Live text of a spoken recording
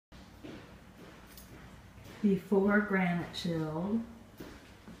before Granite shield,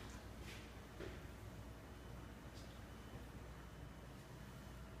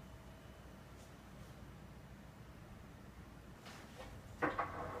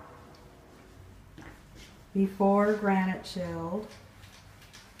 before Granite shield,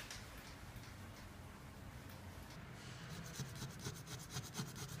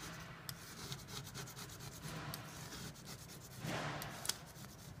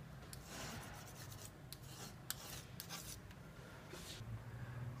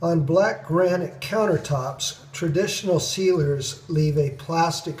 On black granite countertops, traditional sealers leave a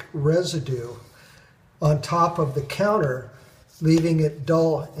plastic residue on top of the counter, leaving it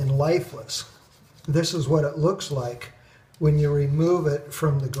dull and lifeless. This is what it looks like when you remove it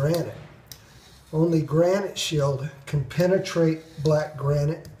from the granite. Only Granite Shield can penetrate black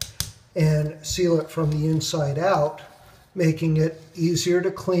granite and seal it from the inside out, making it easier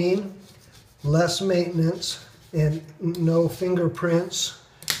to clean, less maintenance, and no fingerprints.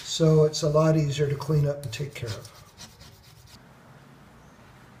 So it's a lot easier to clean up and take care of.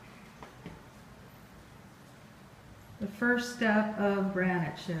 the first step of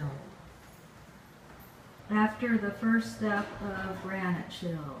Granite shield. After the first step of Granite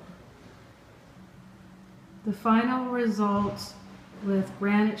shield, the final results with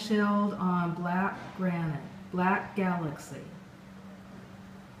Granite shield on black granite, black galaxy.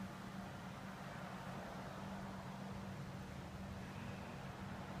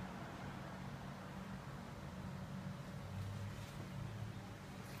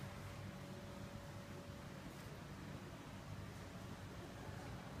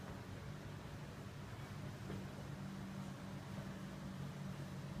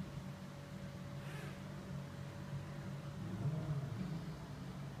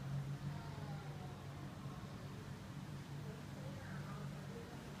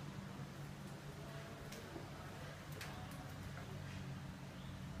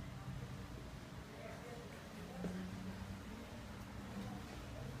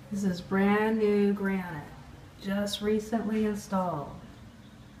 This is brand new granite, just recently installed.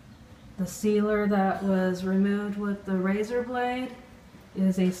 The sealer that was removed with the razor blade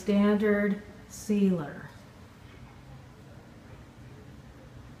is a standard sealer.